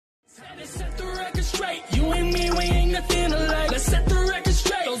record straight. You and me, we ain't nothing alike. Let's set the record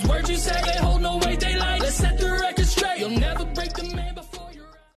straight. Those words you say, they hold no weight, they like. Let's set the record straight. You'll never break the man before you're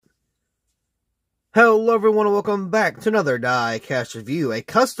out. Hello everyone and welcome back to another diecast review, a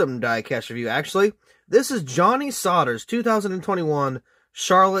custom diecast review actually. This is Johnny Sauter's 2021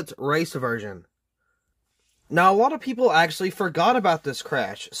 Charlotte race version. Now a lot of people actually forgot about this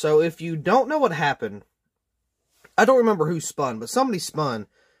crash, so if you don't know what happened, I don't remember who spun, but somebody spun,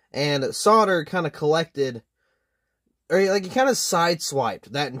 and Sauter kind of collected, or like he kind of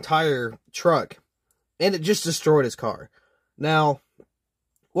sideswiped that entire truck, and it just destroyed his car. Now,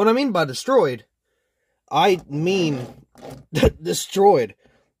 what I mean by destroyed, I mean destroyed.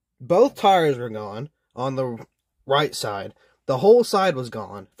 Both tires were gone on the right side. The whole side was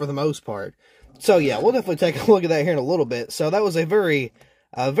gone for the most part. So yeah, we'll definitely take a look at that here in a little bit. So that was a very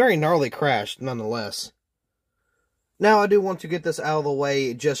gnarly crash nonetheless. Now I do want to get this out of the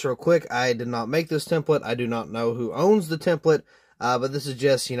way just real quick. I did not make this template. I do not know who owns the template. But this is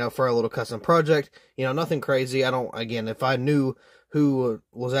just, for a little custom project. Nothing crazy. Again, if I knew who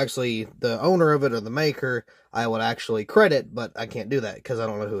was actually the owner of it or the maker, I would actually credit, but I can't do that because I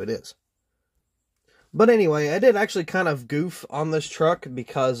don't know who it is. But anyway, I did actually kind of goof on this truck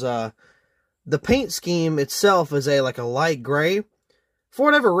because the paint scheme itself is a light gray. For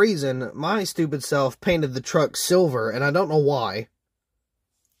whatever reason, my stupid self painted the truck silver, and I don't know why.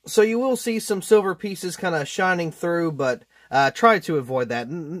 So you will see some silver pieces kind of shining through, but try to avoid that.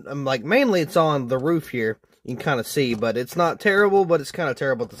 Mainly it's on the roof here. You can kind of see, but it's not terrible, but it's kind of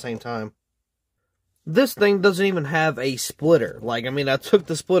terrible at the same time. This thing doesn't even have a splitter. I took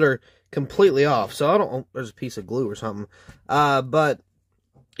the splitter completely off, so I don't... There's a piece of glue or something. But,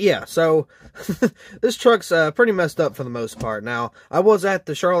 yeah, so this truck's pretty messed up for the most part. Now, I was at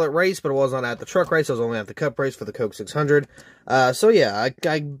the Charlotte race, but I wasn't at the truck race. I was only at the Cup race for the Coke 600. So, yeah,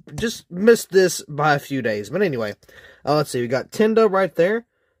 I just missed this by a few days. But anyway, let's see. We got Tundra right there.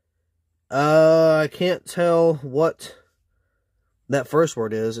 I can't tell what that first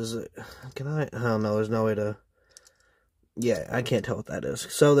word is. Is it, I don't know, there's no way to, yeah, I can't tell what that is.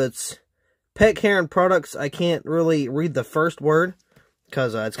 So that's Pet Care and Products. I can't really read the first word,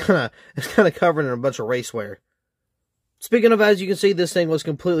 because it's kind of covered in a bunch of racewear. Speaking of, as you can see, this thing was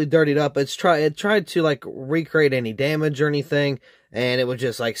completely dirtied up. It tried to, recreate any damage or anything, and it was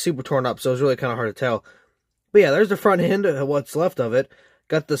just, super torn up, so it was really kind of hard to tell. But yeah, there's the front end, what's left of it.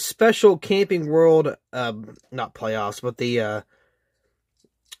 Got the special Camping World, not playoffs, but the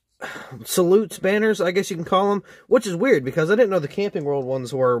salutes banners, I guess you can call them, which is weird because I didn't know the Camping World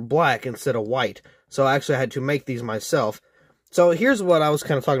ones were black instead of white. So I actually had to make these myself. So here's what I was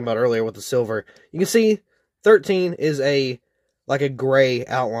kind of talking about earlier with the silver. You can see 13 is a gray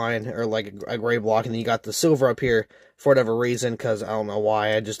outline, or a gray block, and then you got the silver up here for whatever reason, because I don't know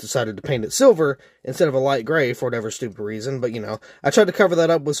why, I just decided to paint it silver instead of a light gray for whatever stupid reason, but I tried to cover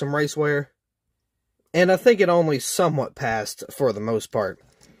that up with some racewear, and I think it only somewhat passed for the most part.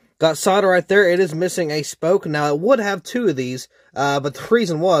 Got solder right there. It is missing a spoke. Now, it would have two of these, but the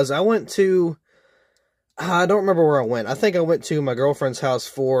reason was, I went to, I don't remember where I went. I think I went to my girlfriend's house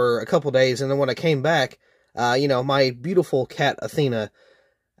for a couple days, and then when I came back, my beautiful cat, Athena,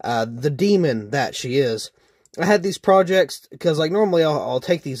 the demon that she is, I had these projects, because, normally I'll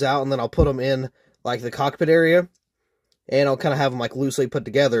take these out, and then I'll put them in, the cockpit area, and I'll kind of have them, loosely put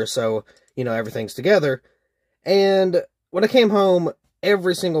together, so, everything's together. And when I came home,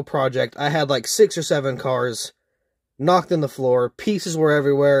 every single project, I had, 6 or 7 cars knocked in the floor, pieces were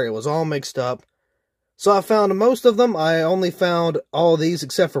everywhere, it was all mixed up. So I found most of them. I only found all of these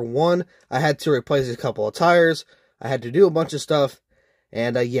except for one. I had to replace a couple of tires. I had to do a bunch of stuff.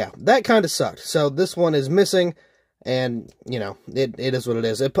 And, yeah, that kind of sucked. So this one is missing. And, it is what it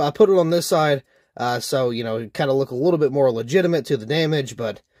is. I put it on this side. So, it kind of look a little bit more legitimate to the damage.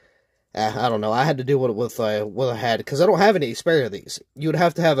 But, I don't know. I had to do what I had. Because I don't have any spare of these. You would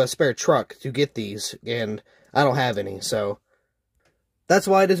have to have a spare truck to get these. And I don't have any. So that's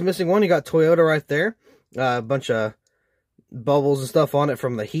why it is missing one. You got Toyota right there. A bunch of bubbles and stuff on it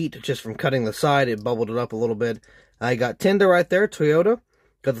from the heat, just from cutting the side. It bubbled it up a little bit. I got Tundra right there, Toyota.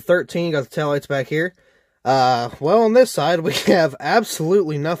 Got the 13, got the taillights back here. Well, on this side, we have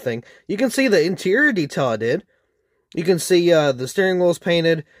absolutely nothing. You can see the interior detail I did. You can see the steering wheel's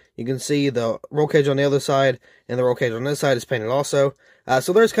painted. You can see the roll cage on the other side, and the roll cage on this side is painted also.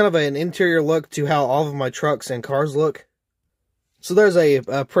 So there's kind of an interior look to how all of my trucks and cars look. So there's a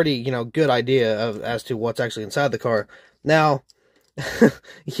pretty, good idea as to what's actually inside the car. Now,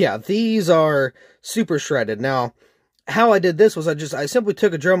 yeah, these are super shredded. Now, how I did this was I simply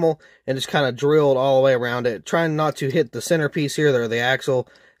took a Dremel and just kind of drilled all the way around it, trying not to hit the centerpiece here, or the axle,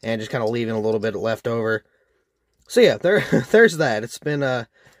 and just kind of leaving a little bit left over. So yeah, there's that. It's been a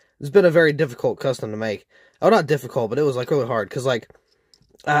very difficult custom to make. Oh, not difficult, but it was like really hard, because like,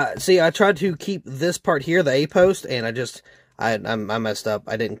 see, I tried to keep this part here, the A-post, and I messed up.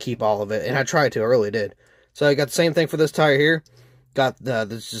 I didn't keep all of it, and I tried to, I really did. So I got the same thing for this tire here. Got the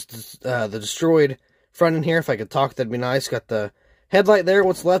destroyed front end here. If I could talk, that'd be nice. Got the headlight there,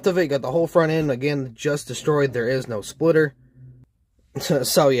 what's left of it. Got the whole front end, again, just destroyed. There is no splitter.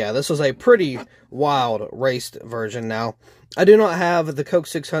 So yeah, this was a pretty wild raced version. Now, I do not have the Coke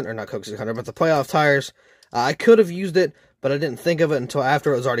 600, or not Coke 600, but the playoff tires. I could have used it, but I didn't think of it until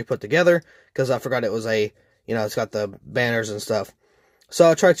after it was already put together, because I forgot it was a, you know, it's got the banners and stuff. So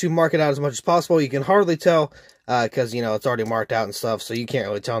I'll try to mark it out as much as possible. You can hardly tell, because, you know, it's already marked out and stuff, so you can't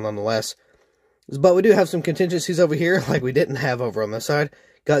really tell nonetheless. But we do have some contingencies over here, like we didn't have over on this side.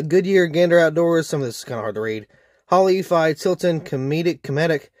 Got Goodyear, Gander Outdoors, some of this is kind of hard to read. Holly, Fi, Tilton,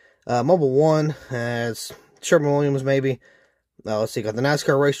 Cometic, Mobile One, it's Sherwin-Williams maybe. Let's see, got the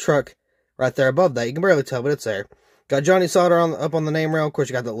NASCAR race truck right there above that. You can barely tell, but it's there. Got Johnny Sauter up on the name rail. Of course,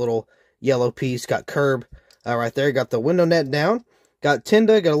 you got that little yellow piece. Got curb right there. Got the window net down. Got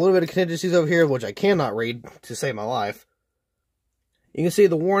Tundra. Got a little bit of contingencies over here, which I cannot read to save my life. You can see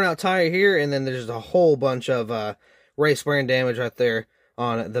the worn out tire here, and then there's a whole bunch of race wear and damage right there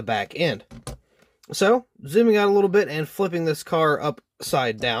on the back end. So, zooming out a little bit and flipping this car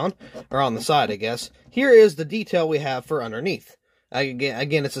upside down, or on the side, I guess, here is the detail we have for underneath.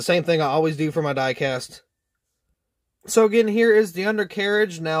 Again, it's the same thing I always do for my diecast. So again, here is the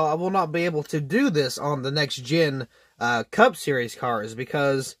undercarriage. Now, I will not be able to do this on the next gen Cup Series cars,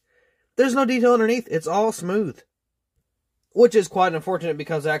 because there's no detail underneath. It's all smooth. Which is quite unfortunate,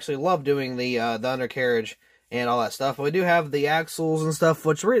 because I actually love doing the undercarriage and all that stuff. But we do have the axles and stuff,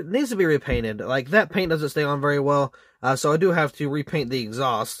 which needs to be repainted. Like, that paint doesn't stay on very well, so I do have to repaint the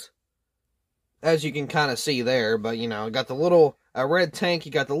exhaust, as you can kind of see there. But, you know, got the little red tank,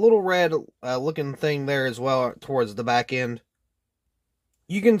 you got the little red looking thing there as well towards the back end.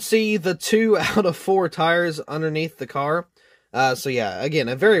 You can see the 2 out of 4 tires underneath the car. So yeah, again,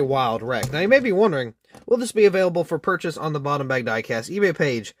 a very wild wreck. Now, you may be wondering, will this be available for purchase on the Bottom Bag Diecast eBay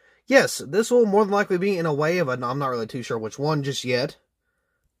page? Yes, this will more than likely be in a wave. I'm not really too sure which one just yet.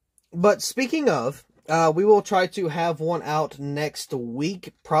 But speaking of, we will try to have one out next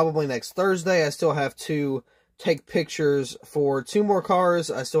week, probably next Thursday. I still have to take pictures for 2 more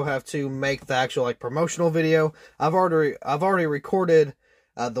cars. I still have to make the actual like promotional video. I've already recorded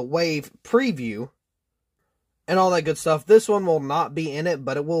the wave preview and all that good stuff. This one will not be in it,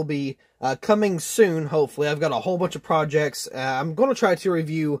 but it will be coming soon, hopefully. I've got a whole bunch of projects. I'm going to try to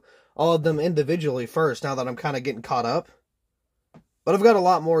review all of them individually first, now that I'm kind of getting caught up. But I've got a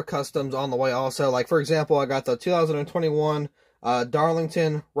lot more customs on the way also. Like, for example, I got the 2021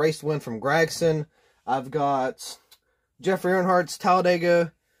 Darlington race win from Gregson. I've got Jeffrey Earnhardt's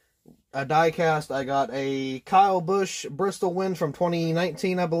Talladega diecast. I got a Kyle Busch Bristol win from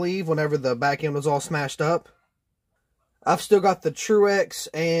 2019, I believe, whenever the back end was all smashed up. I've still got the Truex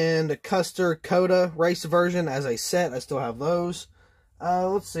and Custer Coda race version as a set. I still have those.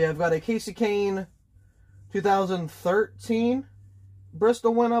 Let's see, I've got a Casey Kane 2013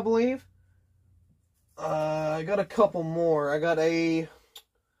 Bristol win, I believe. I got a couple more. I got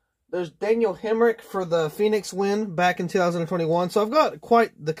there's Daniel Hemrick for the Phoenix win back in 2021. So I've got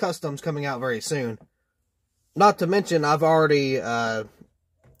quite the customs coming out very soon. Not to mention, I've already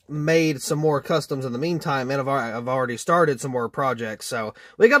made some more customs in the meantime, and I've already started some more projects. So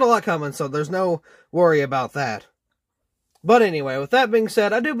we got a lot coming, so there's no worry about that. But anyway, with that being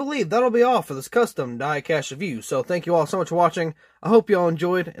said, I do believe that'll be all for this custom diecast review. So thank you all so much for watching. I hope you all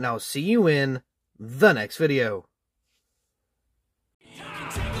enjoyed, and I'll see you in the next video.